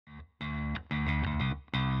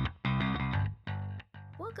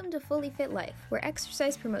to Fully Fit Life, where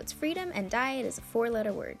exercise promotes freedom and diet is a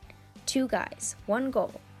 4-letter word. 2 guys, 1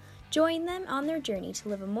 goal. Join them on their journey to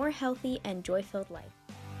live a more healthy and joy-filled life.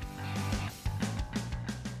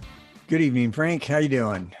 Good evening, Frank. How you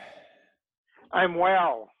doing? I'm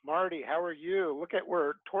well. Marty, how are you?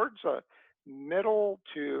 We're towards the middle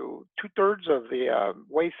to 2/3 of the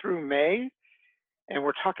way through May, and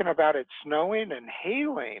we're talking about it snowing and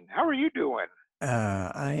hailing. How are you doing?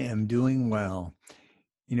 I am doing well.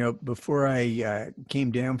 You know, before I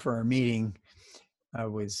came down for our meeting, I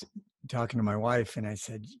was talking to my wife and I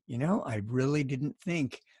said, I really didn't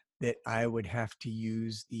think that I would have to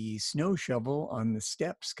use the snow shovel on the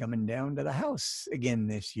steps coming down to the house again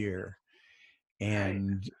this year.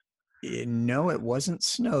 And no, it wasn't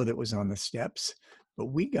snow that was on the steps, but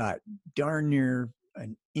we got darn near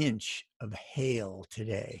an inch of hail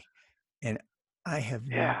today. And I have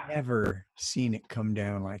never seen it come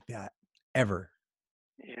down like that, ever.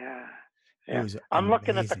 Yeah. It was I'm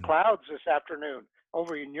looking at the amazing. clouds this afternoon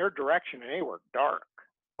over in your direction, and they were dark.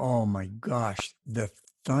 Oh my gosh, the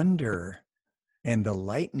thunder and the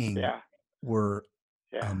lightning were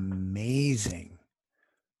amazing.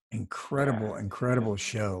 Incredible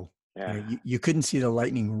show. Yeah. You couldn't see the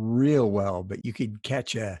lightning real well, but you could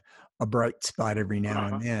catch a bright spot every now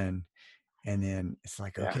and then. And then it's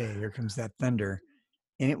like, okay, here comes that thunder.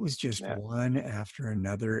 And it was just one after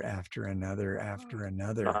another, after another, after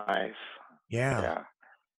another. Nice. Yeah.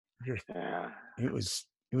 It was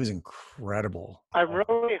incredible. I'm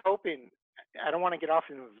really hoping, I don't want to get off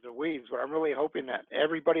into the weeds, but I'm really hoping that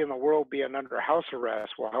everybody in the world being under house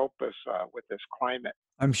arrest will help us with this climate.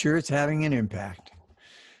 I'm sure it's having an impact.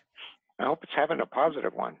 I hope it's having a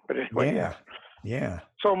positive one. But anyway, yeah.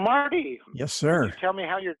 So Marty. Yes, sir. Can you tell me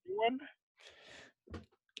how you're doing?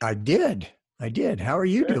 I did. How are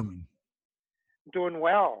you doing? Doing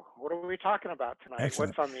well. What are we talking about tonight?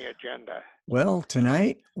 Excellent. What's on the agenda? Well,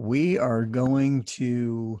 tonight we are going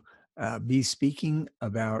to be speaking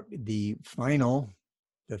about the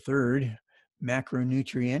third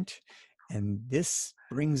macronutrient, and this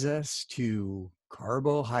brings us to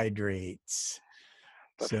carbohydrates.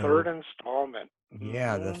 The third installment.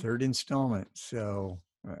 Yeah, the third installment. So,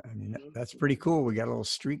 that's pretty cool. We got a little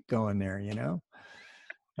streak going there,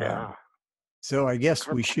 Yeah. So I guess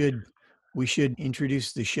we should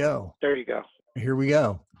introduce the show. There you go. Here we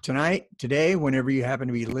go. Today, whenever you happen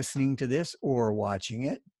to be listening to this or watching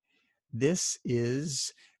it, this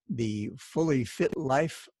is the Fully Fit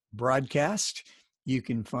Life broadcast. You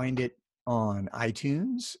can find it on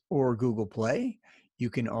iTunes or Google Play.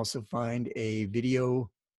 You can also find a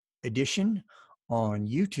video edition on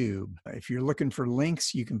YouTube. If you're looking for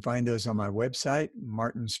links, you can find those on my website,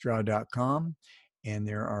 martinstraw.com. And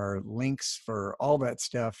there are links for all that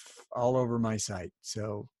stuff all over my site.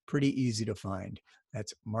 So pretty easy to find.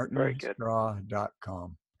 That's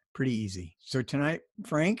martinstraw.com. Pretty easy. So tonight,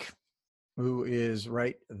 Frank, who is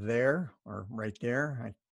right there or right there,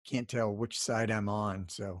 I can't tell which side I'm on.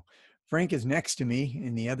 So Frank is next to me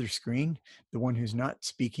in the other screen, the one who's not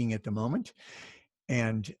speaking at the moment.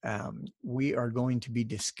 And we are going to be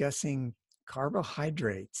discussing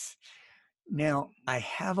carbohydrates. Now, I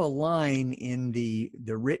have a line in the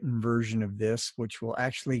written version of this, which will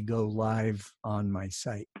actually go live on my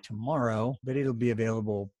site tomorrow, but it'll be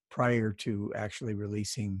available prior to actually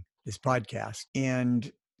releasing this podcast.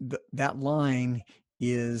 And that line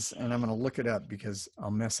is, and I'm going to look it up because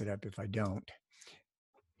I'll mess it up if I don't.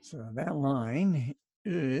 So that line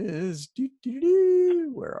is,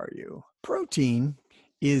 where are you? Protein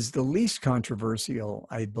is the least controversial,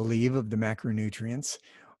 I believe, of the macronutrients,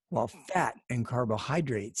 while fat and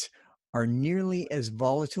carbohydrates are nearly as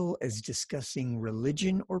volatile as discussing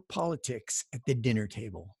religion or politics at the dinner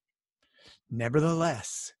table.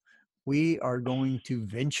 Nevertheless, we are going to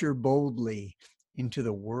venture boldly into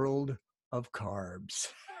the world of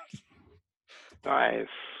carbs. Nice.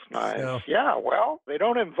 So, yeah, well, they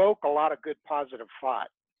don't invoke a lot of good positive thought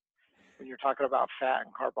when you're talking about fat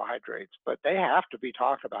and carbohydrates, but they have to be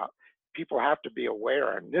talked about. People have to be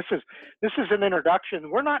aware. And this is an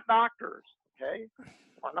introduction. We're not doctors, okay?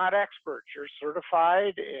 We're not experts. You're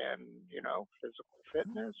certified in, physical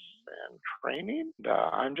fitness and training.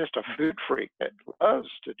 I'm just a food freak that loves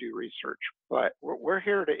to do research, but we're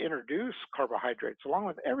here to introduce carbohydrates along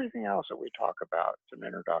with everything else that we talk about. It's an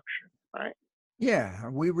introduction, right? Yeah,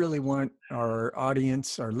 we really want our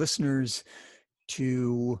audience, our listeners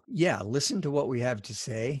to, listen to what we have to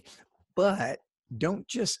say, but don't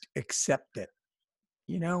just accept it.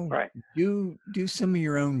 Do some of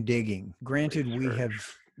your own digging. Granted,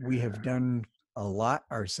 Research. we have done a a lot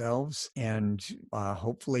ourselves, and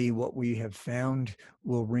hopefully what we have found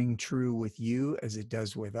will ring true with you as it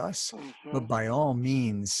does with us. But by all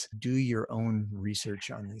means, do your own research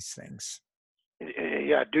on these things.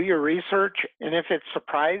 Yeah, do your research. And if it's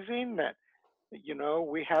surprising that,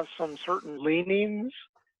 we have some certain leanings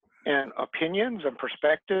and opinions and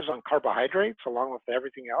perspectives on carbohydrates along with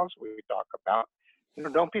everything else we talk about,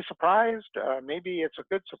 don't be surprised. Maybe it's a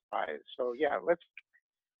good surprise. So yeah, let's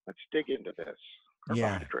dig into this.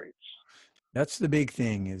 Carbohydrates. Yeah, that's the big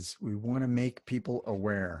thing, is we want to make people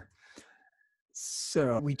aware.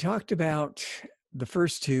 So we talked about the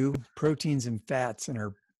first two, proteins and fats, in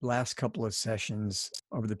our last couple of sessions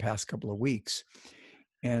over the past couple of weeks.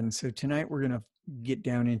 And so tonight we're going to get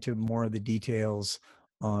down into more of the details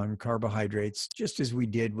on carbohydrates, just as we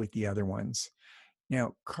did with the other ones.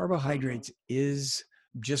 Now, carbohydrates is,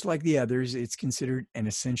 just like the others, it's considered an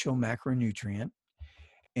essential macronutrient.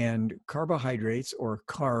 And carbohydrates, or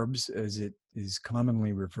carbs as it is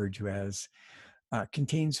commonly referred to as,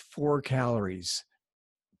 contains 4 calories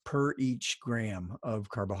per each gram of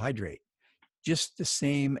carbohydrate, just the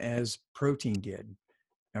same as protein did.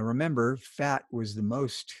 Now remember, fat was the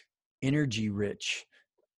most energy rich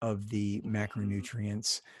of the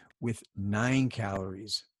macronutrients with 9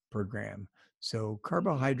 calories per gram. So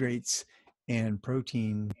carbohydrates and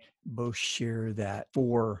protein both share that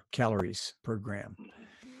 4 calories per gram.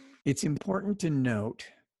 It's important to note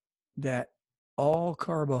that all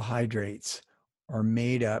carbohydrates are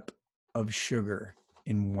made up of sugar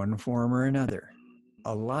in one form or another.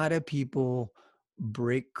 A lot of people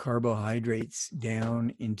break carbohydrates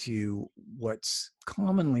down into what's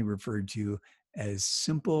commonly referred to as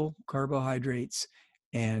simple carbohydrates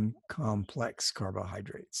and complex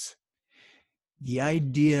carbohydrates. The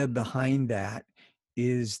idea behind that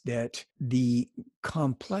is that the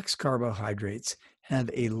complex carbohydrates have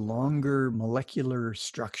a longer molecular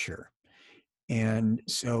structure. And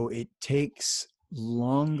so it takes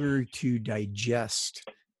longer to digest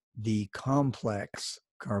the complex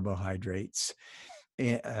carbohydrates.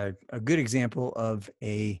 A good example of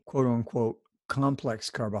a quote unquote complex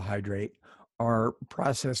carbohydrate are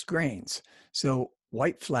processed grains. So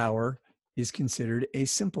white flour is considered a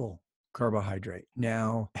simple carbohydrate.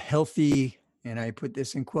 Now, healthy, and I put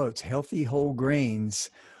this in quotes, healthy whole grains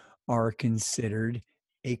are considered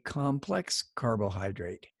a complex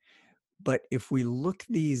carbohydrate. But if we look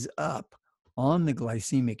these up on the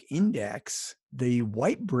glycemic index, the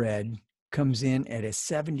white bread comes in at a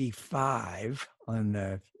 75 on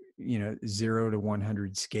the 0 to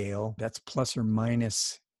 100 scale. That's plus or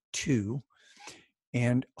minus 2.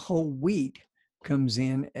 And whole wheat comes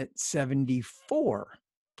in at 74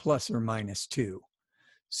 plus or minus 2.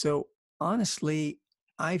 So honestly,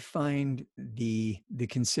 I find the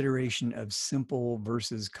consideration of simple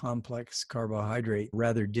versus complex carbohydrate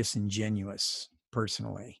rather disingenuous,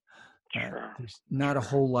 personally. Sure. There's not a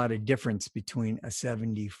whole lot of difference between a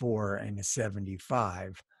 74 and a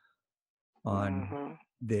 75 on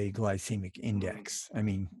the glycemic index. I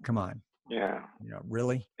mean, come on. Yeah.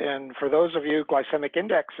 Really? And for those of you, glycemic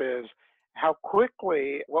index is how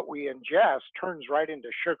quickly what we ingest turns right into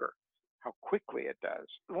sugar, how quickly it does.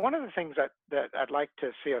 One of the things that I'd like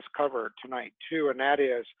to see us cover tonight too, and that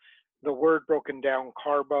is the word broken down,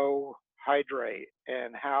 carbohydrate,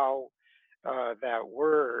 and how that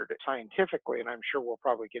word scientifically, and I'm sure we'll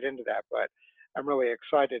probably get into that, but I'm really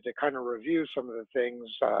excited to kind of review some of the things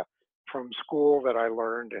from school that I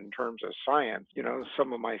learned in terms of science,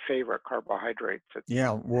 some of my favorite carbohydrates.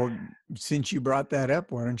 Yeah, well, since you brought that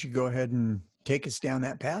up, why don't you go ahead and take us down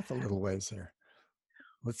that path a little ways there?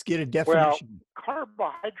 Let's get a definition. Well,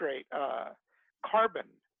 carbohydrate, carbon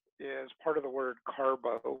is part of the word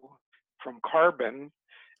carbo, from carbon,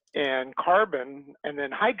 and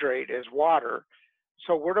then hydrate is water.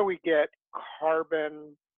 So where do we get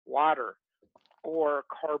carbon, water, or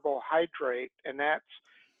carbohydrate? And that's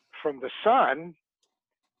from the sun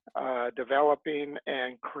developing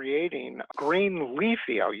and creating green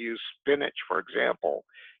leafy. I'll use spinach, for example,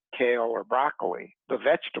 kale or broccoli. The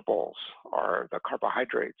vegetables are the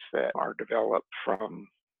carbohydrates that are developed from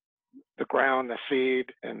the ground, the seed,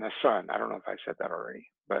 and the sun. I don't know if I said that already,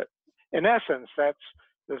 but in essence, that's,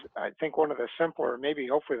 I think, one of the simpler, maybe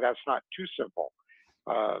hopefully that's not too simple,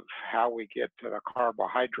 of how we get to the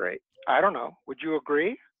carbohydrate. I don't know. Would you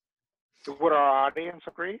agree? Would our audience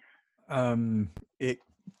agree? It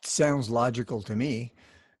sounds logical to me.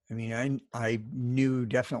 I mean, I knew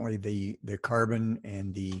definitely the carbon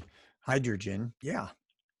and the hydrogen. Yeah,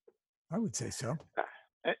 I would say so.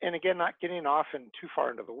 And again, not getting off in too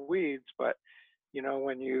far into the weeds, but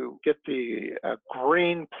when you get the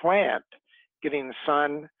green plant getting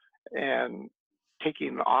sun and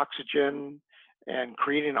taking oxygen and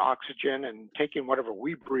creating oxygen and taking whatever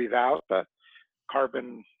we breathe out, the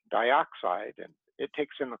carbon dioxide, and it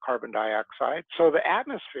takes in the carbon dioxide. So the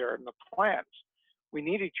atmosphere and the plants, we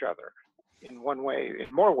need each other in one way,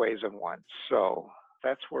 in more ways than one. So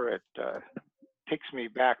that's where it takes me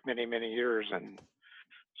back many, many years in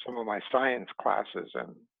some of my science classes.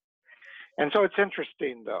 And so it's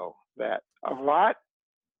interesting, though, that a lot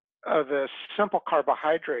of the simple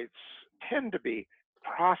carbohydrates tend to be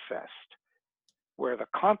processed, where the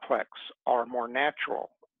complex are more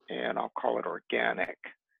natural, and I'll call it organic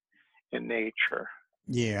in nature.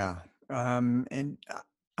 Yeah. And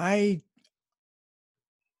I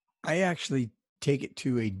actually take it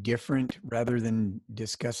to a different, rather than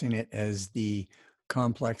discussing it as the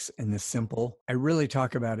complex and the simple, I really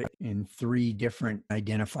talk about it in three different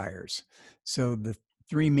identifiers. So the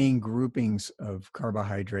three main groupings of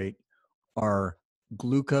carbohydrate are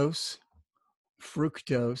glucose,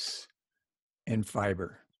 fructose, and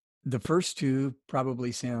fiber. The first two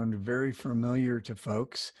probably sound very familiar to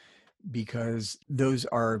folks because those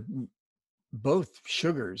are both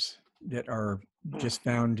sugars that are just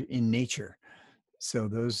found in nature. So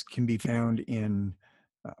those can be found in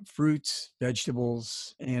fruits,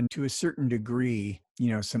 vegetables, and to a certain degree,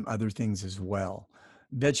 some other things as well.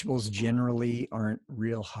 Vegetables generally aren't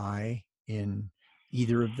real high in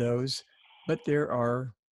either of those, but there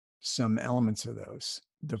are some elements of those.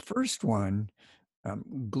 The first one,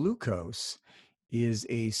 glucose, is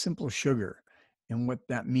a simple sugar. And what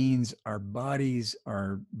that means, our bodies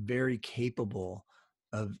are very capable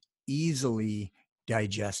of easily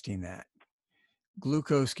digesting that.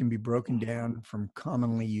 Glucose can be broken down from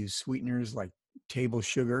commonly used sweeteners like table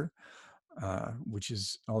sugar, which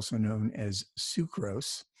is also known as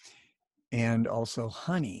sucrose, and also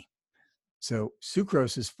honey. So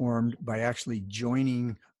sucrose is formed by actually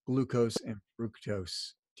joining glucose and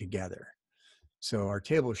fructose together. So our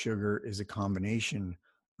table sugar is a combination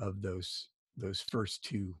of those first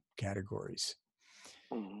two categories.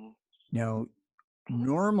 Mm-hmm. Now,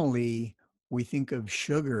 normally we think of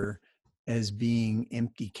sugar as being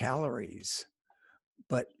empty calories,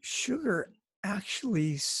 but sugar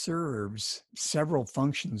actually serves several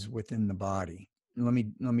functions within the body. Let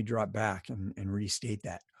me drop back and restate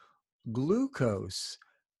that. Glucose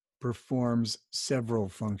performs several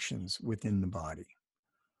functions within the body.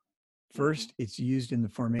 First, it's used in the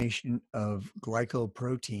formation of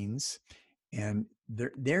glycoproteins, and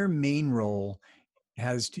their main role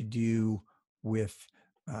has to do with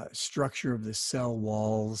structure of the cell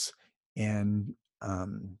walls and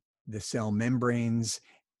the cell membranes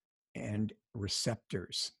and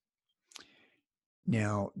receptors.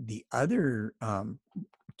 Now, the other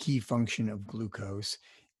key function of glucose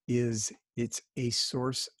is it's a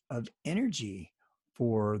source of energy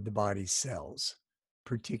for the body's cells,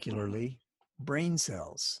 particularly brain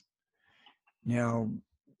cells. Now,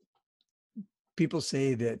 people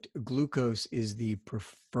say that glucose is the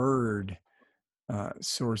preferred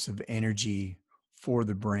source of energy for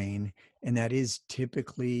the brain, and that is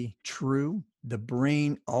typically true. The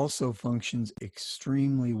brain also functions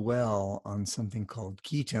extremely well on something called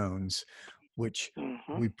ketones, which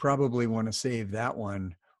we probably want to save that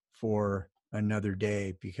one for another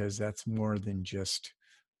day because that's more than just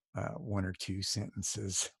one or two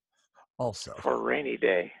sentences also. For a rainy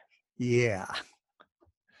day. Yeah.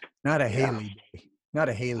 Not a Haley day. Not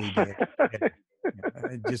a Haley day.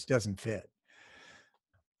 It just doesn't fit.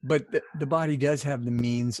 But the body does have the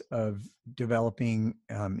means of developing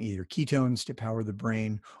either ketones to power the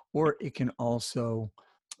brain, or it can also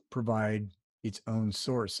provide its own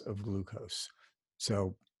source of glucose.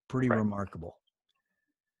 So pretty remarkable.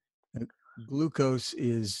 Glucose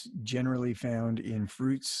is generally found in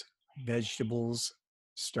fruits, vegetables,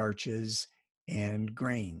 starches, and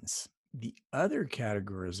grains. The other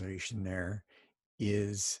categorization there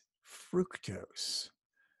is fructose.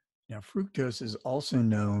 Now, fructose is also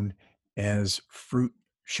known as fruit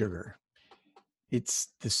sugar.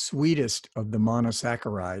 It's the sweetest of the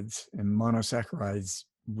monosaccharides, and monosaccharides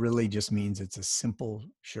really just means it's a simple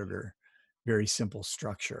sugar, very simple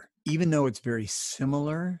structure. Even though it's very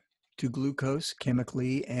similar to glucose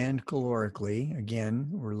chemically and calorically, again,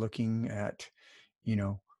 we're looking at,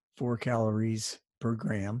 4 calories per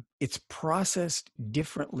gram, it's processed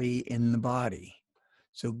differently in the body.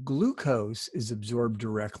 So glucose is absorbed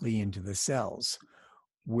directly into the cells,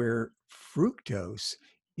 where fructose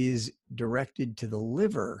is directed to the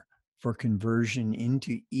liver for conversion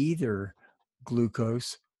into either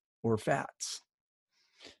glucose or fats.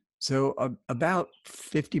 So about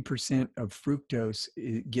 50% of fructose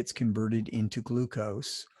gets converted into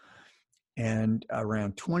glucose, and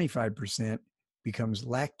around 25% becomes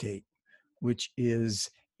lactate, which is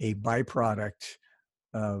a byproduct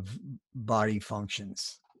of body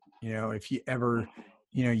functions. If you ever,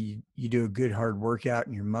 you do a good hard workout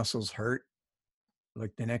and your muscles hurt,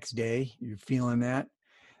 like the next day, you're feeling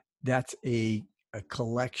that's a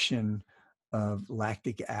collection of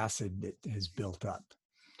lactic acid that has built up.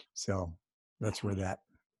 So that's where that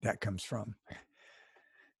comes from.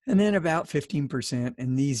 And then about 15%.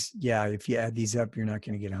 And these, if you add these up, you're not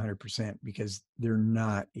going to get 100% because they're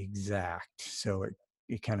not exact. So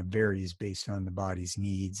it kind of varies based on the body's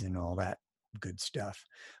needs and all that good stuff.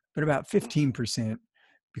 But about 15%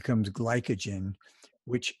 becomes glycogen,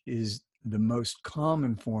 which is the most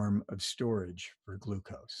common form of storage for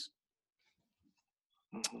glucose.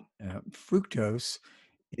 Fructose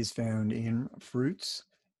is found in fruits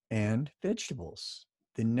and vegetables.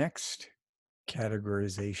 The next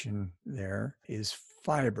categorization there is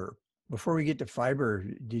fiber. Before we get to fiber,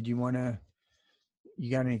 you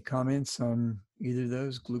got any comments on either of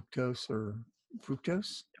those, glucose or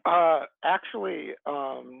fructose? Actually,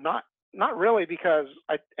 not really, because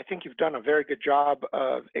I think you've done a very good job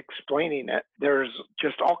of explaining it. There's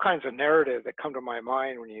just all kinds of narrative that come to my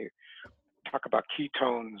mind when you talk about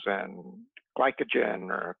ketones and glycogen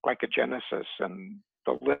or glycogenesis and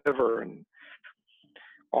the liver and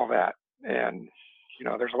all that. And,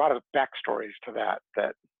 there's a lot of backstories to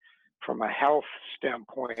that from a health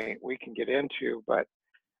standpoint we can get into, but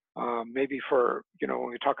maybe for, when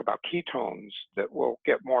we talk about ketones, that we'll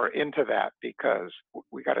get more into that, because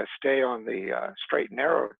we got to stay on the straight and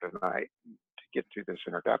narrow tonight to get through this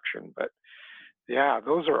introduction. But yeah,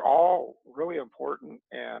 those are all really important.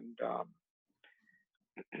 And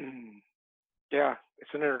yeah,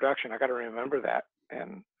 it's an introduction. I got to remember that,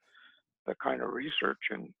 and the kind of research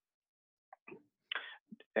and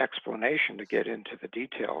explanation to get into the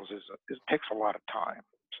details it takes a lot of time.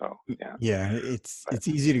 So it's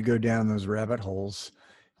easy to go down those rabbit holes,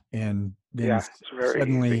 and then it's very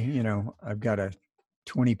suddenly easy. I've got a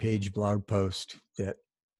 20-page blog post that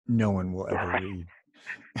no one will ever read.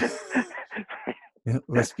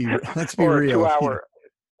 Let's be or real. A 2-hour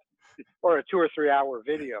or a 2 or 3 hour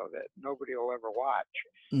video that nobody will ever watch.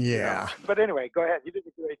 Yeah. But anyway, go ahead. You did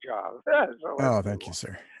a great job. So thank you,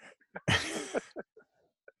 sir.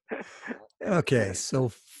 Okay, so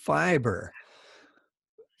fiber.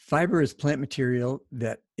 Fiber is plant material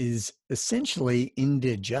that is essentially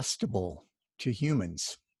indigestible to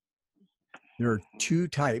humans. There are two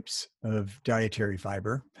types of dietary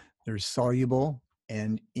fiber. There's soluble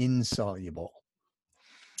and insoluble.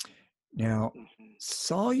 Now,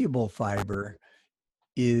 soluble fiber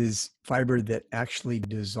is fiber that actually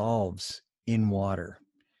dissolves in water.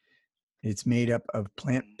 It's made up of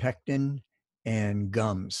plant pectin and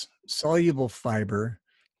gums. Soluble fiber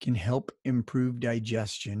can help improve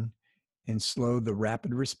digestion and slow the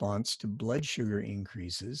rapid response to blood sugar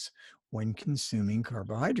increases when consuming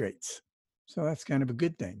carbohydrates. So that's kind of a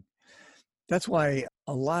good thing. That's why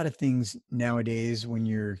a lot of things nowadays, when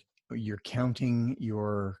you're counting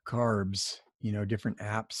your carbs, different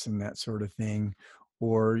apps and that sort of thing,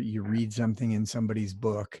 or you read something in somebody's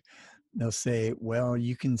book, they'll say, well,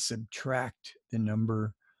 you can subtract the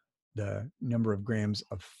number of grams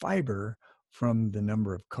of fiber from the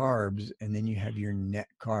number of carbs, and then you have your net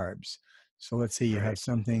carbs. So let's say you have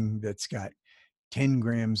something that's got 10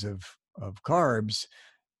 grams of carbs,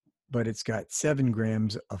 but it's got 7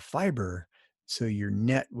 grams of fiber. So your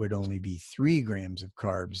net would only be 3 grams of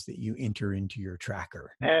carbs that you enter into your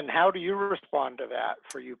tracker. And how do you respond to that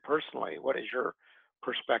for you personally? What is your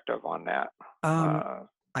perspective on that?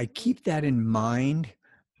 I keep that in mind,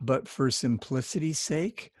 but for simplicity's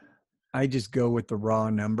sake, I just go with the raw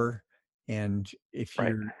number. And if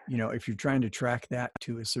you're, if you're trying to track that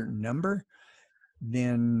to a certain number,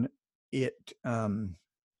 then it's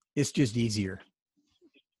just easier.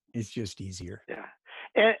 It's just easier. Yeah.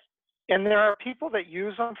 And there are people that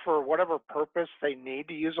use them for whatever purpose they need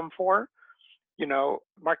to use them for.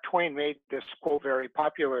 Mark Twain made this quote very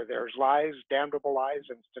popular: there's lies, damnable lies,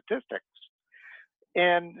 and statistics.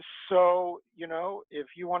 And so, if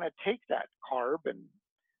you want to take that carb and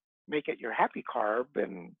make it your happy carb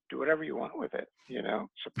and do whatever you want with it,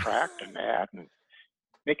 subtract and add and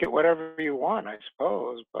make it whatever you want, I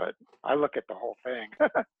suppose. But I look at the whole thing.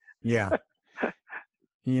 Yeah.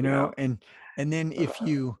 And then if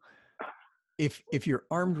you're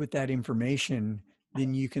armed with that information,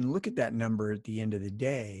 then you can look at that number at the end of the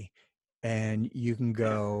day and you can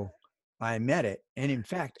go, I met it. And in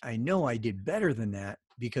fact, I know I did better than that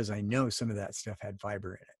because I know some of that stuff had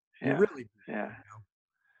fiber in it. Yeah. You really,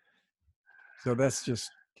 So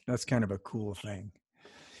that's kind of a cool thing.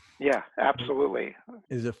 Yeah, absolutely.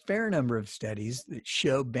 There's a fair number of studies that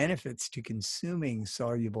show benefits to consuming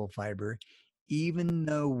soluble fiber, even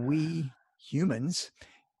though we humans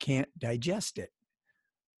can't digest it.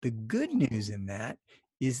 The good news in that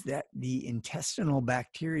is that the intestinal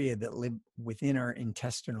bacteria that live within our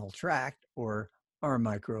intestinal tract, or our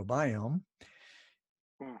microbiome,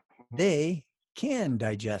 Mhm. they can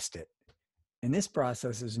digest it. And this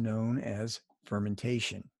process is known as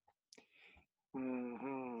fermentation.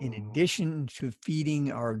 In Mhm. addition to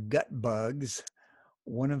feeding our gut bugs,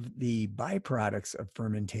 one of the byproducts of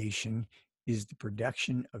fermentation is the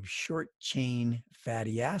production of short chain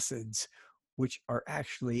fatty acids, which are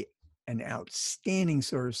actually an outstanding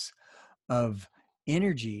source of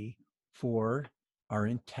energy for our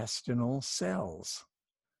intestinal cells.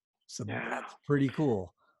 So Yeah. that's pretty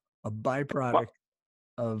cool. A byproduct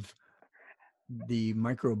Well, of the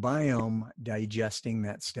microbiome digesting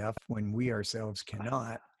that stuff when we ourselves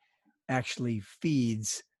cannot actually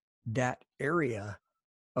feeds that area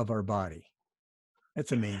of our body.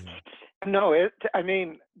 That's amazing. no, I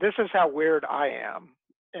mean, this is how weird I am.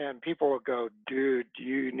 And people will go, dude,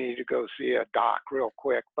 you need to go see a doc real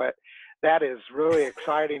quick. But that is really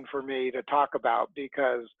exciting for me to talk about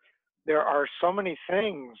because there are so many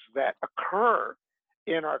things that occur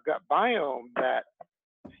in our gut biome that,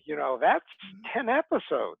 that's 10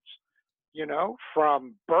 episodes,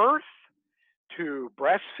 from birth to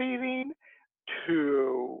breastfeeding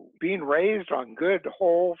to being raised on good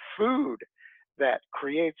whole food that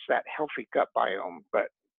creates that healthy gut biome. But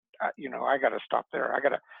I got to stop there. I got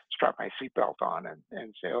to strap my seatbelt on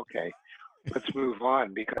and say, okay, let's move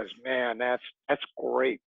on because man, that's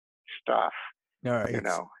great stuff. No, It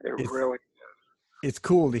it's really. it's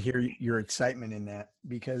cool to hear your excitement in that,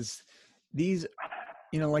 because these,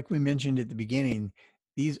 like we mentioned at the beginning,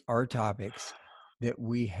 these are topics that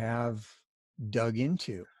we have dug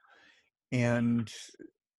into. And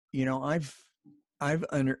I've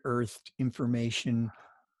unearthed information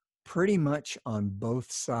pretty much on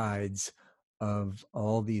both sides of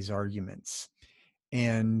all these arguments.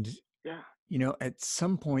 And Yeah, at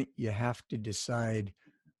some point you have to decide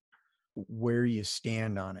where you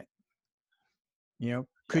stand on it. yeah,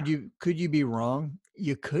 Could you be wrong?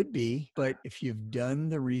 You could be, but if you've done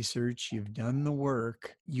the research, you've done the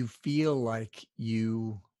work, you feel like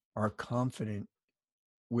you are confident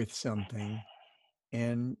with something,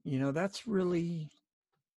 and that's really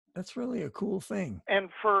a cool thing. and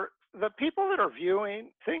for the people that are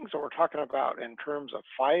viewing things that we're talking about in terms of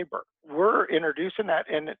fiber, we're introducing that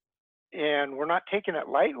and we're not taking it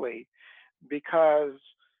lightly because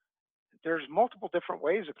there's multiple different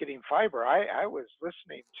ways of getting fiber. I was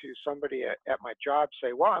listening to somebody at my job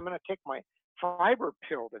say, well, I'm going to take my fiber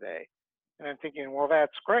pill today. And I'm thinking, well,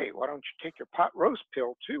 that's great. Why don't you take your pot roast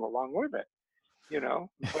pill too along with it?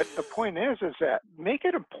 But the point is that make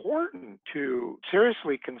it important to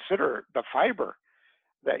seriously consider the fiber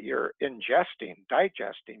that you're ingesting,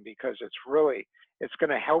 digesting, because it's going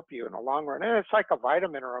to help you in the long run. And it's like a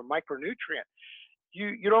vitamin or a micronutrient.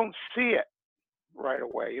 You don't see it right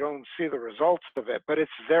away. You don't see the results of it, but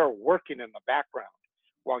it's there working in the background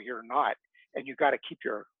while you're not. And you got to keep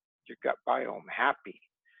your gut biome happy.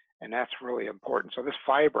 And that's really important. So this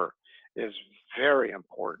fiber is very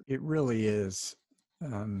important. It really is.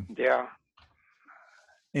 Um, Yeah.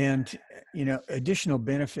 and, additional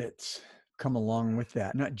benefits come along with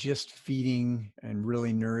that, not just feeding and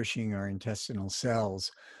really nourishing our intestinal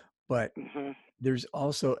cells, but Hmm. there's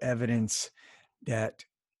also evidence that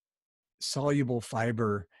soluble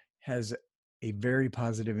fiber has a very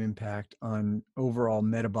positive impact on overall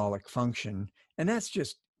metabolic function. And that's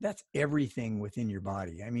everything within your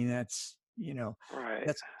body. I mean, Right.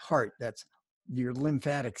 that's heart, that's your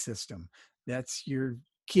lymphatic system, that's your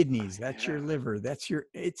kidneys, that's Yeah. your liver,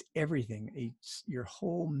 it's everything. It's your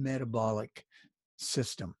whole metabolic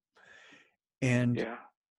system. And Yeah.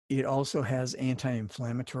 it also has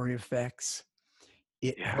anti-inflammatory effects.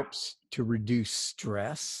 It Yeah. helps to reduce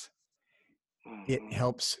stress. It Hmm.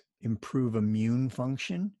 helps improve immune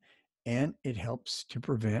function, and it helps to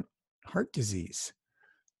prevent heart disease.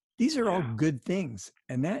 These are all Yeah. good things,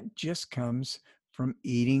 and that just comes from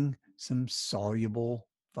eating some soluble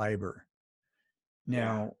fiber. Yeah.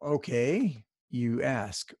 Now, okay, you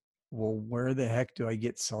ask, well, where the heck do I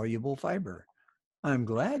get soluble fiber? I'm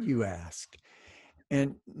glad you asked.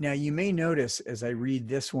 And now you may notice as I read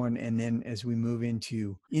this one, and then as we move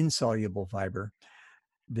into insoluble fiber,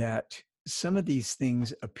 that some of these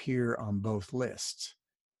things appear on both lists.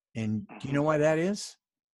 And do you Hmm. know why that is?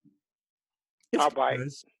 It's I'll bite.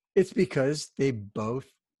 because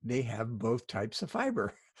they have both types of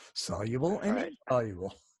fiber, soluble and Right.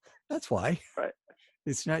 insoluble. That's why. Right.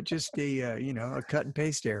 It's not just a a cut and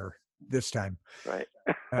paste error this time. Right.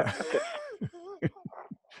 Uh,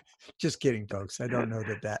 just kidding, folks. I don't know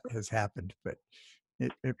that has happened, but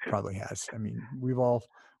it probably has. I mean, we've all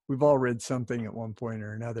read something at one point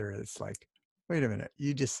or another. It's like, wait a minute,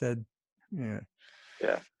 you just said, yeah.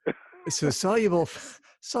 Yeah. So soluble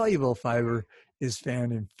fiber is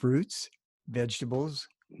found in fruits, vegetables,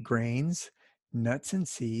 grains, nuts and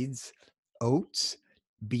seeds, oats,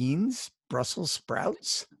 beans, Brussels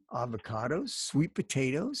sprouts, avocados, sweet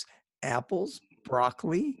potatoes, apples,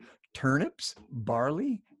 broccoli, turnips,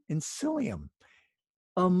 barley, and psyllium,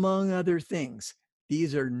 among other things.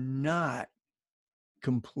 These are not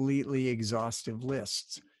completely exhaustive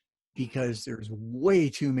lists because there's way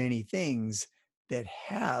too many things that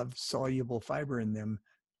have soluble fiber in them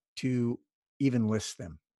to even list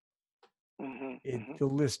them. The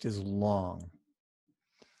list is long,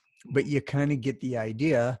 but you kind of get the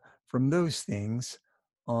idea from those things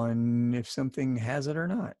on if something has it or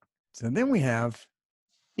not. So then we have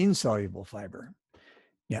insoluble fiber.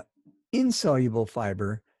 Now, insoluble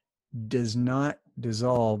fiber does not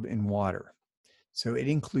dissolve in water. So it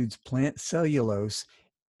includes plant cellulose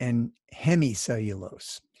and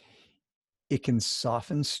hemicellulose. It can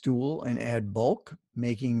soften stool and add bulk,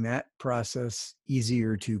 making that process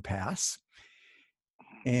easier to pass.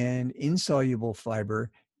 And insoluble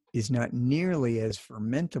fiber is not nearly as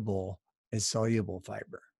fermentable as soluble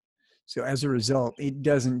fiber. So as a result, it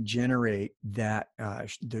doesn't generate that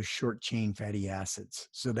those short chain fatty acids.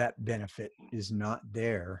 So that benefit is not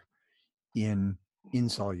there in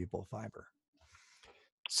insoluble fiber.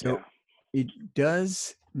 So it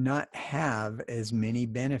does not have as many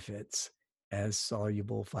benefits as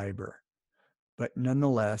soluble fiber, but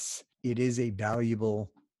nonetheless, it is a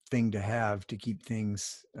valuable thing to have to keep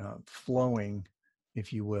things flowing,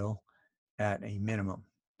 if you will, at a minimum.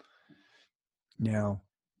 Now,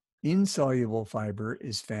 insoluble fiber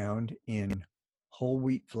is found in whole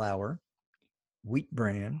wheat flour, wheat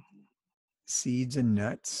bran, seeds and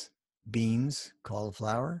nuts, beans,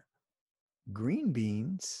 cauliflower, green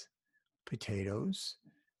beans, potatoes,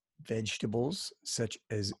 vegetables such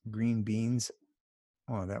as green beans.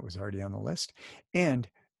 Oh, that was already on the list. And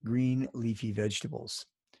green leafy vegetables,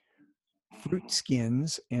 fruit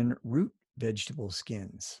skins and root vegetable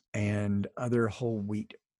skins, and other whole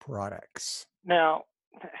wheat products. Now,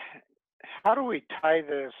 how do we tie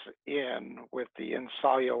this in with the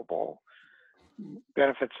insoluble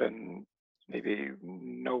benefits and maybe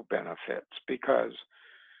no benefits? Because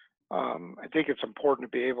I think it's important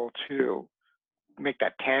to be able to make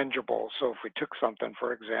that tangible. So if we took something,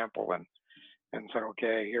 for example, and said,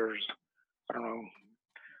 okay, here's, I don't know,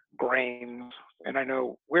 grains. And I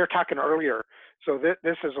know we were talking earlier, so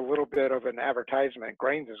this is a little bit of an advertisement.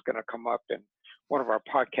 Grains is going to come up in one of our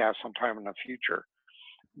podcasts sometime in the future.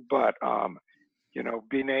 But,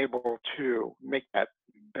 being able to make that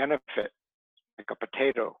benefit, like a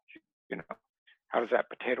potato, how does that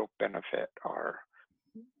potato benefit our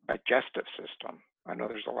digestive system? I know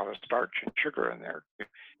there's a lot of starch and sugar in there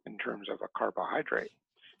in terms of a carbohydrate.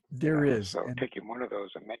 There is. So taking one of those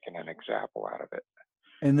and making an example out of it.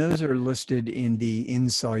 And those are listed in the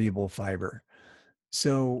insoluble fiber.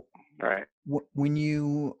 So right. When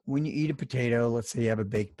you eat a potato, let's say you have a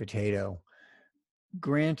baked potato,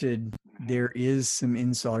 granted, there is some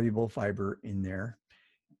insoluble fiber in there,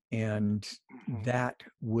 and that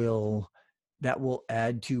will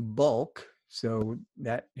add to bulk. So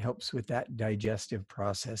that helps with that digestive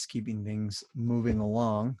process, keeping things moving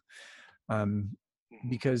along,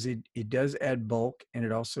 because it does add bulk, and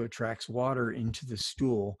it also attracts water into the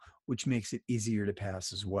stool, which makes it easier to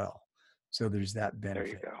pass as well. So there's that benefit.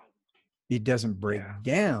 There you go. It doesn't break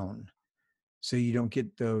down, so you don't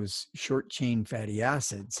get those short chain fatty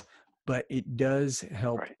acids, but it does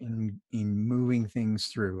help in moving things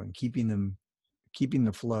through and keeping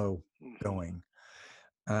the flow going.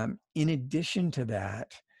 In addition to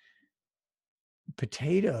that,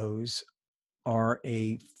 potatoes are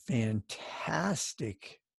a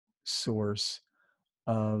fantastic source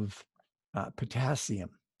of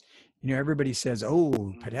potassium. Everybody says,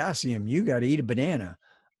 oh, potassium, you got to eat a banana.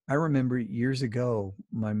 I remember years ago,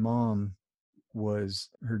 my mom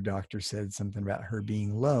her doctor said something about her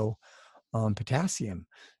being low on potassium.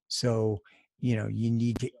 So, you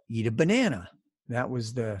need to eat a banana. That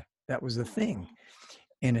was the thing.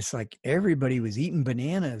 And it's like everybody was eating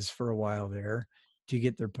bananas for a while there to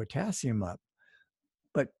get their potassium up.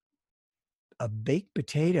 But a baked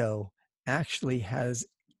potato actually has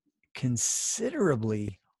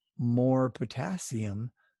considerably more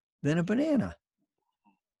potassium than a banana.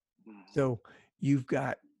 So you've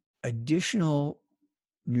got additional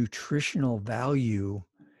nutritional value,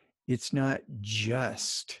 it's not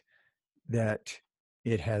just that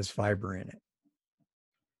it has fiber in it.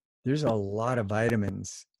 There's a lot of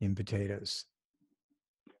vitamins in potatoes.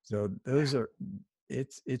 So those are,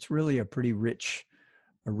 it's really a pretty rich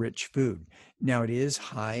food. Now it is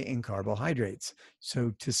high in carbohydrates.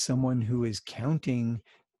 So to someone who is counting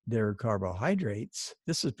their carbohydrates,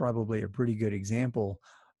 this is probably a pretty good example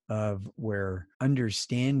of where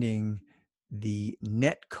understanding the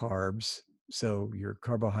net carbs, so your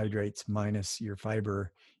carbohydrates minus your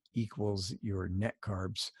fiber equals your net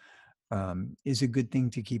carbs, is a good thing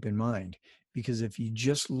to keep in mind. Because if you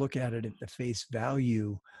just look at it at the face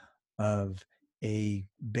value of a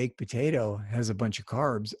baked potato has a bunch of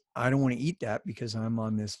carbs, I don't want to eat that because I'm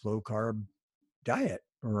on this low carb diet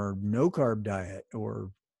or no carb diet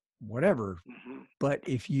or whatever. But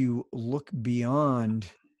if you look beyond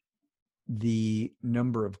the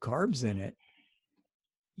number of carbs in it,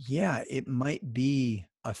 yeah, it might be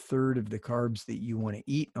a third of the carbs that you want to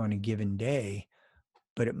eat on a given day,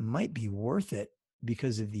 but it might be worth it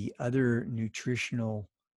because of the other nutritional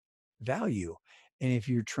value. And if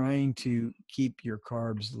you're trying to keep your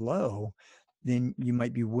carbs low, then you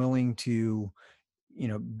might be willing to,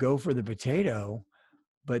 go for the potato,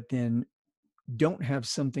 but then don't have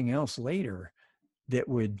something else later that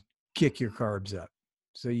would kick your carbs up.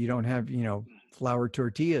 So you don't have, flour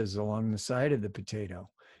tortillas along the side of the potato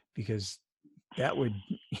because that would,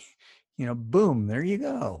 boom, there you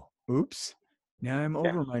go. Oops. Now I'm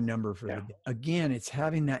over my number for the day. Again, it's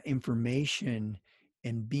having that information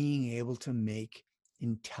and being able to make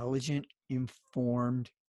intelligent, informed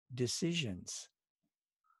decisions.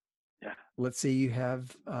 Yeah. Let's say you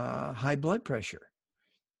have high blood pressure.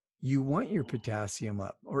 You want your potassium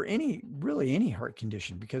up, or really any heart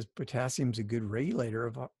condition, because potassium is a good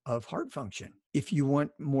regulator of heart function. If you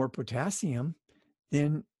want more potassium,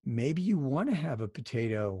 then maybe you want to have a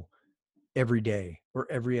potato every day or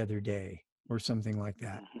every other day or something like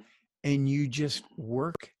that. And you just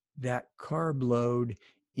work that carb load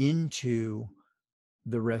into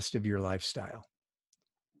the rest of your lifestyle.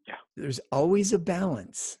 Yeah. There's always a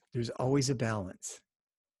balance. There's always a balance.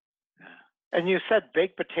 And you said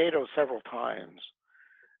baked potato several times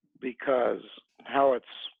because how it's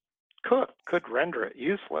cooked could render it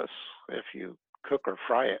useless if you cook or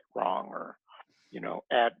fry it wrong or,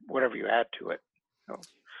 add whatever you add to it.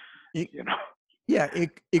 Yeah,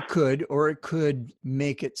 it could, or it could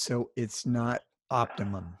make it so it's not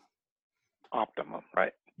optimum. Optimum,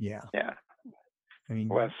 right? Yeah. Yeah. I mean,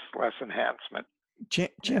 less enhancement.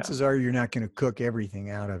 Chances are you're not going to cook everything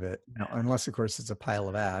out of it, unless, of course, it's a pile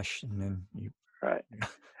of ash, and then right.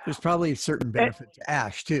 There's probably a certain benefit to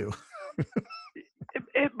ash too.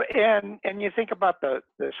 And you think about the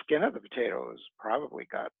skin of the potato has probably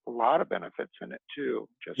got a lot of benefits in it too.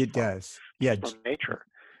 It does. Yeah. From nature.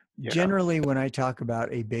 Generally, when I talk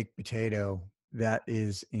about a baked potato, that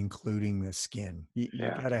is including the skin. You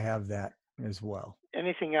got to have that as well.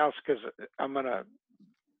 Anything else? Because I'm going to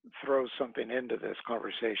throw something into this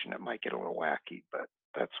conversation. It might get a little wacky, but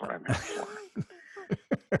that's what I'm here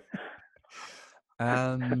for.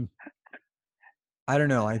 I don't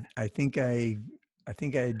know. I think I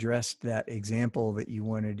addressed that example that you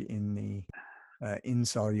wanted in the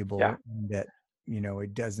insoluble, that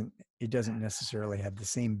it doesn't necessarily have the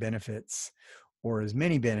same benefits or as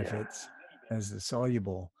many benefits as the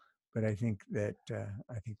soluble, but I think that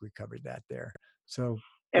we covered that there. So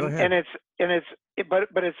go ahead.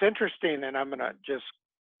 But it's interesting, and I'm going to just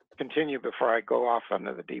continue before I go off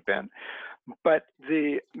onto the deep end. But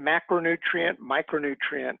the macronutrient,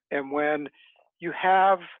 micronutrient, and when you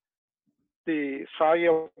have the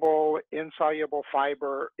soluble, insoluble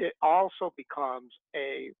fiber, it also becomes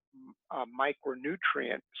a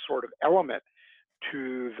micronutrient sort of element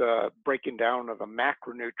to the breaking down of the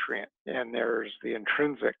macronutrient. And there's the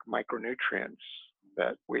intrinsic micronutrients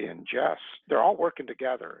that we ingest. They're all working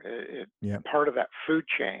together. It's part of that food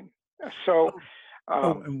chain. So,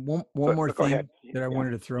 and one more thing that I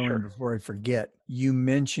wanted to throw in before I forget. You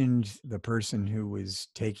mentioned the person who was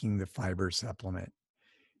taking the fiber supplement.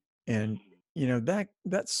 And,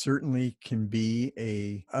 that certainly can be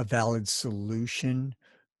a valid solution,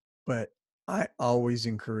 but I always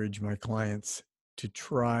encourage my clients to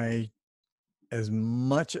try as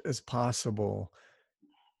much as possible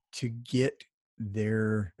to get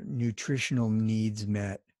their nutritional needs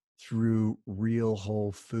met through real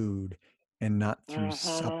whole food and not through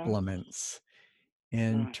supplements.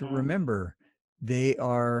 And to remember, they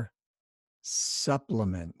are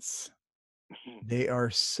supplements. They are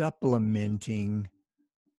supplementing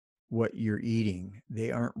what you're eating.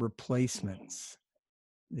 They aren't replacements.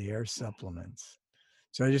 They are supplements.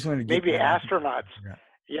 So I just wanted to get Maybe that out astronauts. there.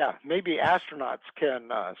 Yeah, maybe astronauts can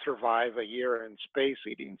survive a year in space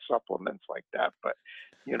eating supplements like that. But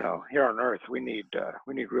here on Earth, we need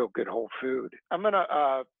real good whole food. I'm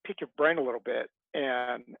gonna pick your brain a little bit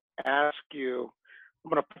and ask you. I'm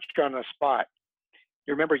gonna put you on the spot.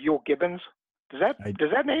 You remember Yule Gibbons? Does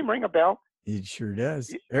that name ring a bell? It sure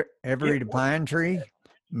does. Yeah. Every pine tree,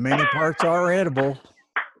 many parts are edible.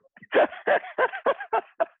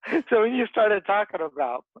 So when you started talking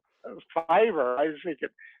about fiber, I was thinking,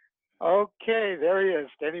 okay, there he is,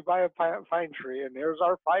 standing by a pine tree, and there's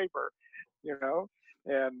our fiber,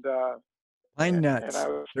 and Pine and I nuts,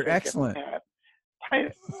 was they're thinking, excellent.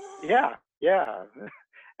 man, yeah, yeah,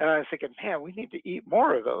 and I was thinking, man, we need to eat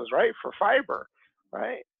more of those, right, for fiber,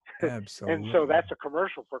 right? And so Absolutely. that's a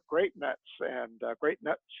commercial for grape nuts and grape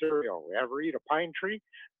nut cereal. Ever eat a pine tree?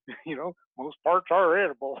 Most parts are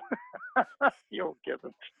edible. You'll give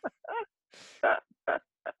it.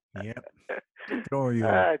 Yep. Oh,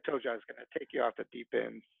 I told you I was going to take you off the deep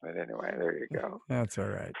end, but anyway, there you go. That's all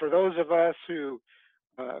right. For those of us who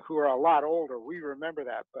are a lot older, we remember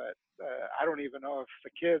that, but I don't even know if the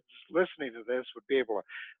kids listening to this would be able to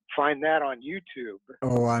find that on YouTube.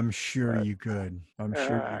 Oh, I'm sure you could. I'm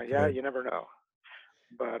sure you Yeah, could. you never know.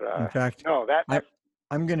 But In fact, no,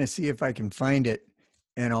 I'm going to see if I can find it,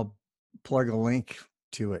 and I'll plug a link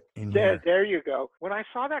to it in there, here. there you go. When I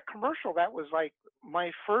saw that commercial, that was like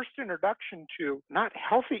my first introduction to not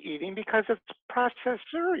healthy eating because it's processed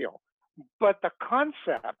cereal, but the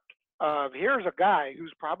concept of here's a guy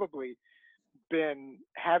who's probably been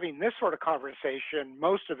having this sort of conversation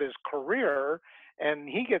most of his career, and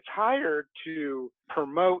he gets hired to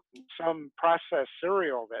promote some processed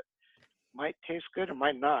cereal that might taste good or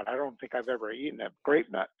might not. I don't think I've ever eaten a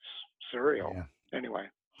grape nuts cereal. Yeah. Anyway,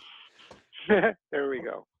 there we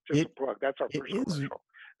go. Just It a plug. That's our it first is commercial.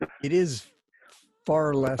 it is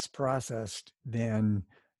far less processed than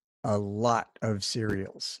a lot of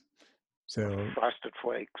cereals. So Frosted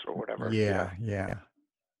Flakes or whatever. yeah.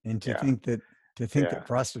 And to Yeah. think that Yeah.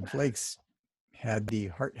 Frosted Flakes had the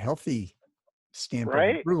heart healthy stamp of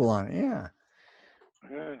Right? approval on it. Yeah.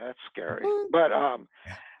 That's scary. Well, But I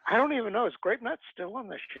don't even know. Is grape nuts still on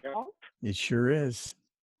the shelf? it sure is.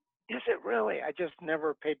 Is it really? I just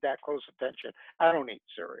never paid that close attention. I don't eat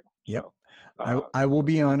cereal. Yep. So I will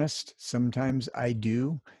be honest, sometimes I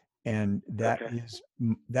do, and okay.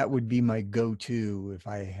 that would be my go-to if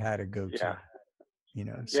I had a go-to,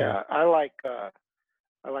 Yeah. So Yeah. I like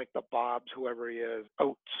the Bob's, whoever he is,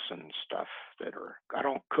 oats and stuff that are. I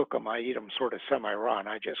don't cook them. I eat them sort of semi-raw, and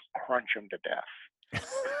I just crunch them to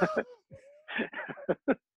death.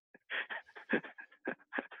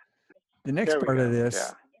 the next There we part of go.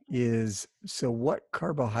 this is, so what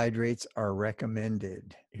carbohydrates are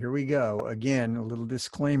recommended? Here we go. Again, a little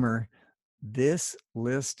disclaimer. This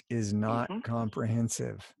list is not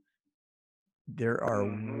comprehensive. There are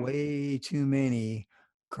way too many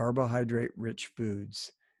carbohydrate rich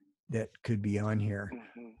foods that could be on here,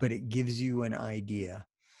 but it gives you an idea.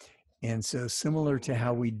 And so similar to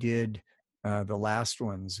how we did the last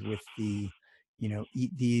ones with the,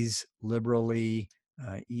 eat these liberally,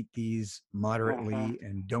 eat these moderately,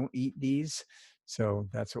 and don't eat these. So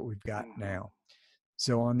that's what we've got now.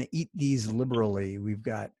 So on the eat these liberally, we've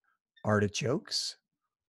got artichokes,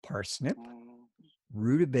 parsnip,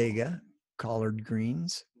 rutabaga, collard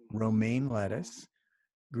greens, romaine lettuce,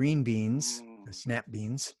 green beans, the snap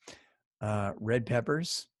beans, red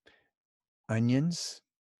peppers, onions,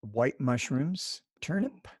 white mushrooms,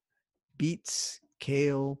 turnip, beets,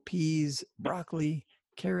 kale, peas, broccoli,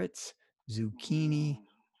 carrots, zucchini,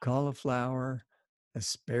 cauliflower,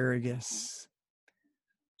 asparagus.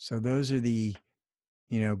 So those are the,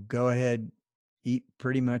 go ahead, eat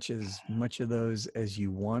pretty much as much of those as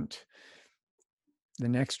you want. The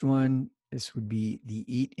next one, this would be the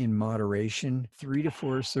eat in moderation. 3 to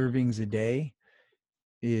 4 servings a day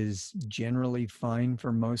is generally fine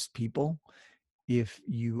for most people. If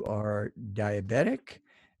you are diabetic,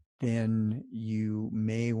 then you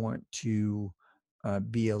may want to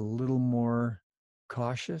be a little more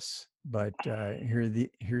cautious. But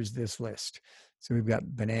here's this list. So we've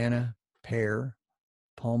got banana, pear,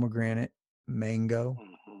 pomegranate, mango,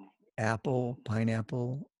 apple,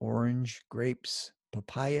 pineapple, orange, grapes,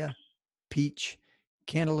 papaya, peach,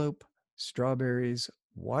 cantaloupe, strawberries,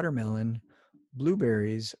 watermelon,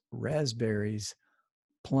 blueberries, raspberries,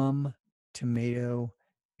 plum, tomato,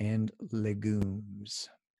 and legumes.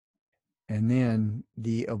 And then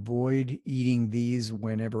the avoid eating these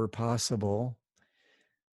whenever possible.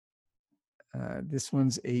 This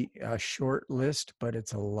one's a short list, but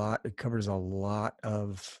it's a lot. It covers a lot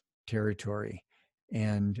of territory,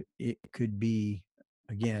 and it could be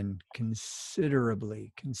Again,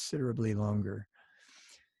 considerably longer.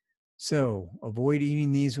 So avoid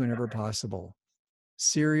eating these whenever possible.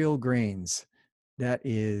 Cereal grains, that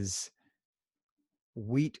is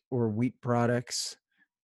wheat or wheat products.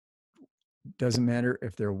 Doesn't matter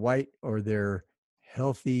if they're white or they're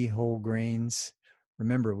healthy whole grains.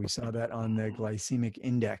 Remember, we saw that on the glycemic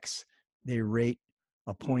index. They rate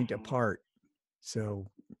a point apart, so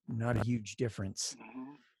not a huge difference.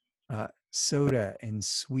 Soda and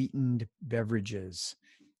sweetened beverages.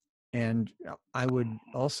 And I would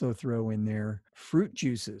also throw in there fruit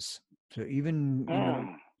juices. So even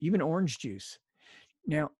orange juice.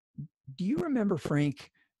 Now, do you remember, Frank,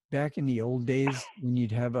 back in the old days when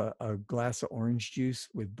you'd have a glass of orange juice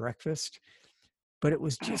with breakfast, but it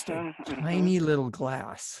was just a tiny little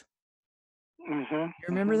glass? You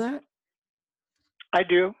remember that? I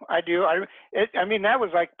do. I mean, that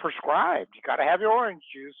was like prescribed. You got to have your orange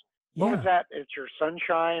juice. What was that? It's your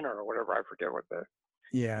sunshine or whatever. I forget what the,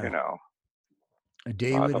 yeah, a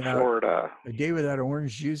day the without Florida. a day without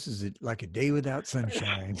orange juice is like a day without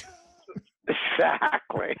sunshine.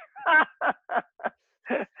 Exactly.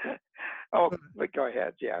 Oh, but go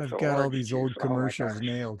ahead. Yeah. I've so got all orange these juice. old Oh my commercials gosh.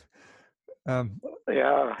 nailed.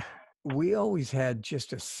 Yeah. We always had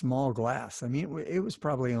just a small glass. I mean, it was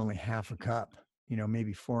probably only half a cup,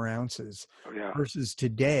 maybe 4 ounces. Yeah. Versus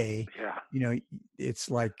today, Yeah. It's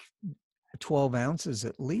like 12 ounces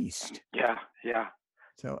at least. Yeah. Yeah.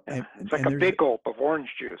 So, Yeah. and It's like a there's, big gulp of orange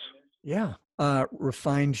juice. yeah,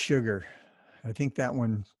 refined sugar. I think that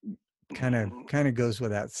one kind of goes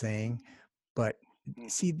without saying, but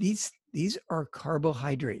see, these are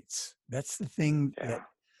carbohydrates. That's the thing that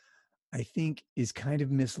I think is kind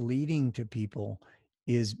of misleading to people,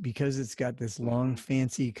 is because it's got this long,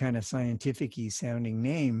 fancy kind of scientific-y sounding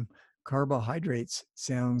name. Carbohydrates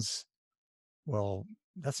sounds, well,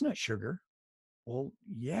 that's not sugar. Well,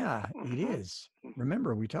 yeah, it is.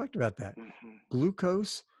 Remember, we talked about that.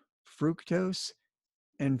 Glucose, fructose,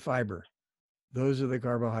 and fiber. Those are the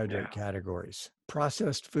carbohydrate categories.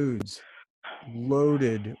 Processed foods,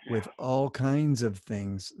 loaded with all kinds of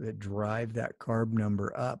things that drive that carb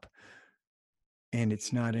number up. And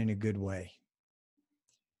it's not in a good way.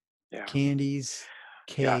 Yeah. Candies,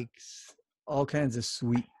 cakes, all kinds of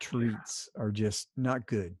sweet treats are just not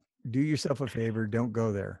good. Do yourself a favor, don't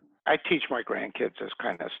go there. I teach my grandkids this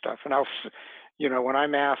kind of stuff, and when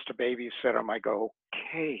I'm asked to babysit them, I go,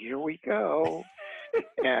 okay, here we go.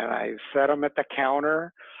 And I set them at the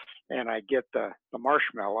counter, and I get the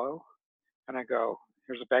marshmallow, and I go,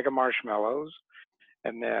 here's a bag of marshmallows,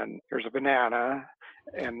 and then here's a banana,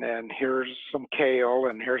 and then here's some kale,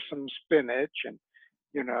 and here's some spinach, and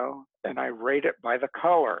and I rate it by the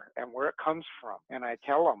color and where it comes from. And I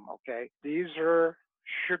tell them, okay, these are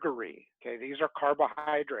sugary, okay, these are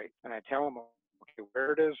carbohydrates. And I tell them, okay,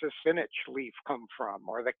 where does the spinach leaf come from,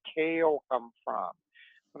 or the kale come from?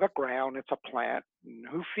 The ground, it's a plant. And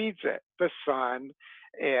who feeds it? The sun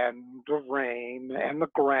and the rain and the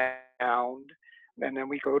ground. And then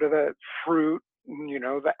we go to the fruit,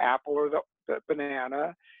 the apple or the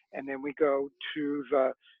banana. And then we go to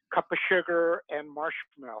the cup of sugar and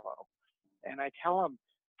marshmallow. And I tell them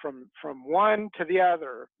from one to the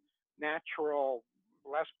other, natural,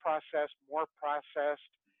 less processed, more processed.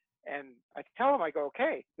 And I tell them, I go,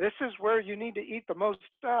 okay, this is where you need to eat the most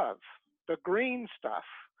of the green stuff,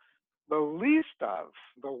 the least of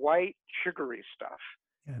the white sugary stuff.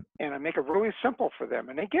 Yeah. And I make it really simple for them,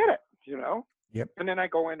 and they get it, Yep. And then I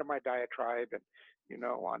go into my diatribe and,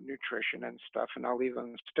 on nutrition and stuff, and I'll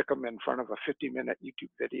even stick them in front of a 50-minute YouTube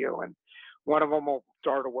video, and one of them will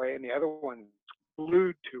dart away and the other one's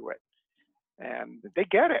glued to it. And they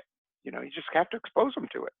get it. You just have to expose them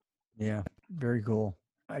to it. Yeah, very cool.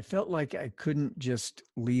 I felt like I couldn't just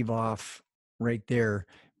leave off right there,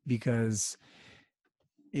 because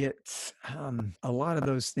it's a lot of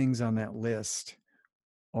those things on that list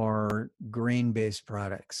are grain-based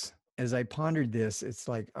products. As I pondered this, it's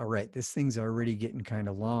like, all right, this thing's already getting kind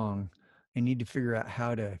of long. I need to figure out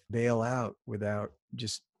how to bail out without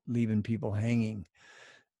just leaving people hanging.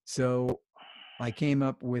 So I came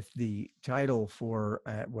up with the title for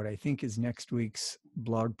what I think is next week's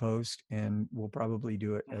blog post, and we'll probably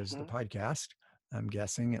do it as the podcast, I'm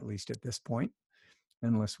guessing, at least at this point,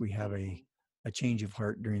 unless we have a change of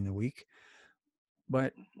heart during the week.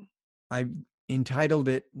 But I've entitled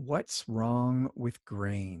it, What's Wrong with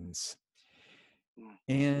Grains?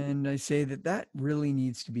 And I say that really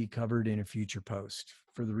needs to be covered in a future post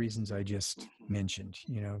for the reasons I just mentioned.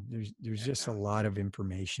 There's just a lot of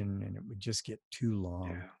information and it would just get too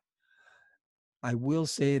long. Yeah. I will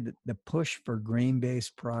say that the push for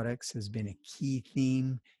grain-based products has been a key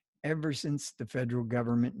theme ever since the federal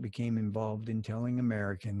government became involved in telling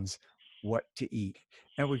Americans what to eat.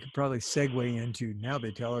 And we could probably segue into now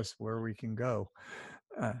they tell us where we can go.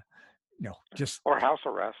 Uh, no, just, Or house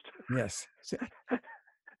arrest. yes. So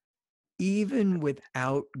even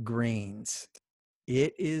without grains,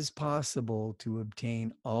 it is possible to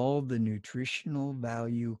obtain all the nutritional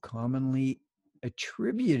value commonly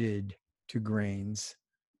attributed to grains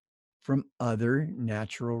from other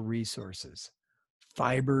natural resources,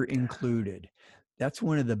 fiber included. That's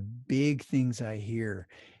one of the big things I hear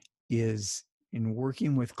is in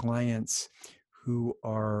working with clients who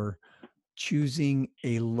are choosing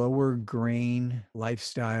a lower grain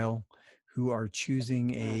lifestyle, who are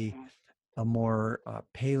choosing a more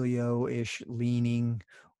paleo-ish leaning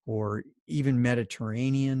or even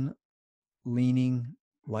Mediterranean leaning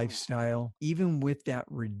lifestyle, even with that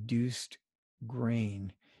reduced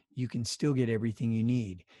grain, you can still get everything you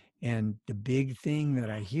need. And the big thing that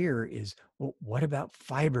I hear is, well, what about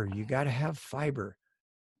fiber? You got to have fiber.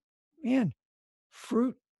 Man,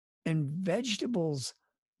 fruit and vegetables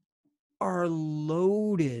are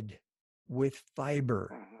loaded with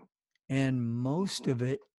fiber, and most of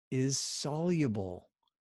it is soluble,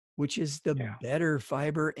 which is the better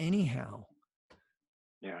fiber anyhow.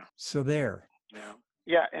 Yeah. So there. Yeah.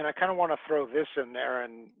 Yeah, and I kind of want to throw this in there,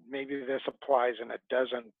 and maybe this applies and it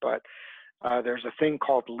doesn't, but there's a thing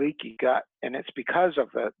called leaky gut, and it's because of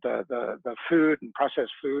the food and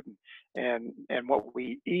processed food and what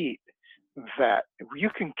we eat, that you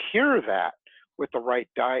can cure that with the right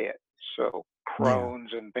diet. So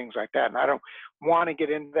Crohn's and things like that. And I don't want to get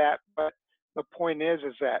into that, but the point is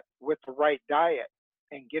that with the right diet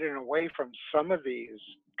and getting away from some of these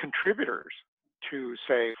contributors to,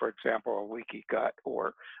 say, for example, a leaky gut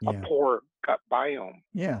or a poor gut biome.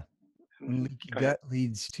 Yeah. And leaky gut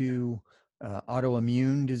leads to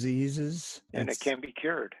autoimmune diseases. And it can be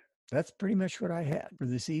cured. That's pretty much what I had for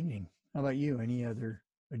this evening. How about you? Any other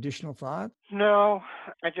additional thoughts? No,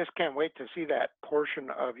 I just can't wait to see that portion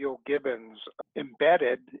of Yul Gibbons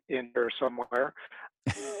embedded in there somewhere.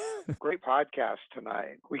 Great podcast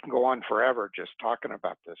tonight. We can go on forever just talking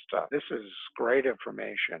about this stuff. This is great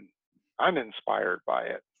information. I'm inspired by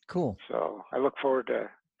it. Cool. So I look forward to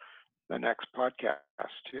the next podcast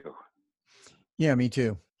too. Yeah, me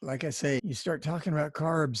too. Like I say, you start talking about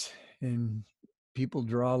carbs and people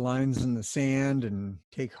draw lines in the sand and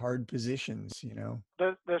take hard positions, you know.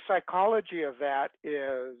 The psychology of that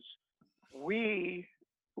is we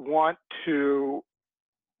want to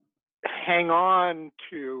hang on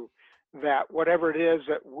to that, whatever it is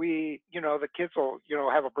that we, the kids will,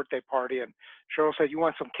 have a birthday party and Cheryl said, you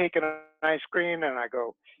want some cake and ice cream? And I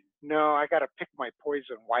go, no, I got to pick my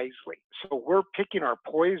poison wisely. So we're picking our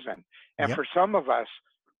poison. And for some of us,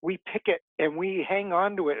 we pick it and we hang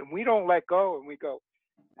on to it and we don't let go. And we go,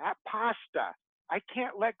 that pasta, I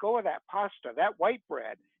can't let go of that pasta. That white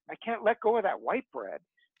bread, I can't let go of that white bread.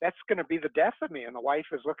 That's going to be the death of me. And the wife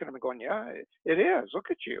is looking at me going, yeah, it is. Look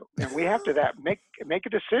at you. And we have to make a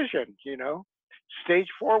decision, stage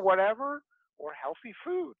 4, whatever, or healthy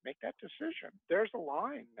food. Make that decision. There's a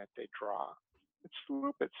line that they draw. It's a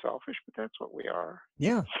little bit selfish, but that's what we are.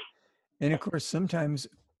 Yeah. And of course, sometimes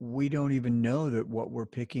we don't even know that what we're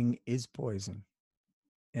picking is poison.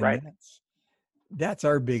 And that's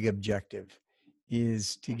our big objective,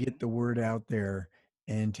 is to get the word out there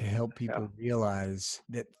and to help people realize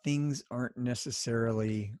that things aren't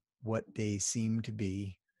necessarily what they seem to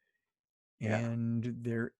be. And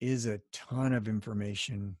there is a ton of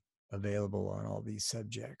information available on all these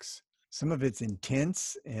subjects. Some of it's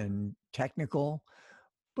intense and technical,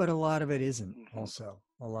 but a lot of it isn't also.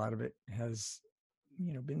 A lot of it has,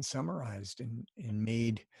 been summarized and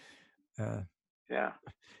made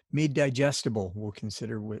made digestible. We'll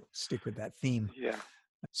stick with that theme. Yeah.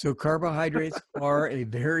 So carbohydrates are a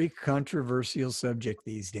very controversial subject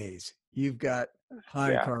these days. You've got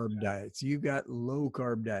high carb diets, you've got low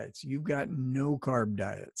carb diets, you've got no carb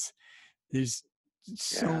diets. There's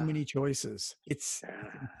so many choices. It's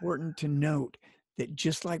important to note that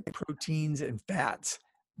just like proteins and fats,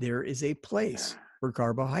 there is a place for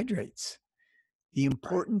carbohydrates. The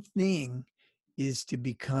important thing is to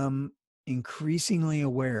become increasingly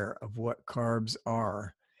aware of what carbs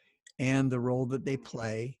are and the role that they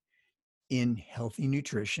play in healthy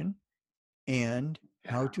nutrition and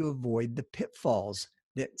how to avoid the pitfalls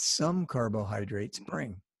that some carbohydrates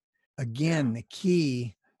bring. Again, the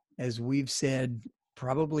key, as we've said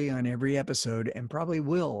probably on every episode and probably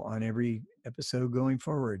will on every episode going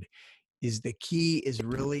forward, is the key is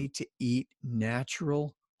really to eat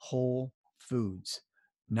natural whole foods,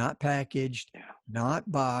 not packaged,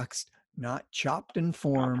 not boxed, not chopped and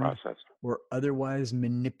formed, or otherwise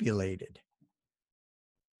manipulated.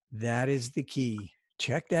 That is the key.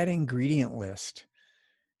 Check that ingredient list.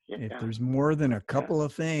 If there's more than a couple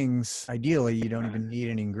of things, ideally, you don't even need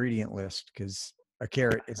an ingredient list because a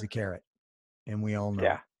carrot is a carrot, and we all know.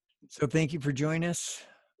 Yeah. So thank you for joining us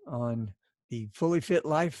on the Fully Fit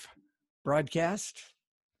Life broadcast,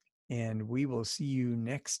 and we will see you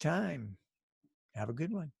next time. Have a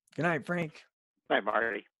good one. Good night, Frank. Night,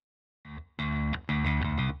 Marty.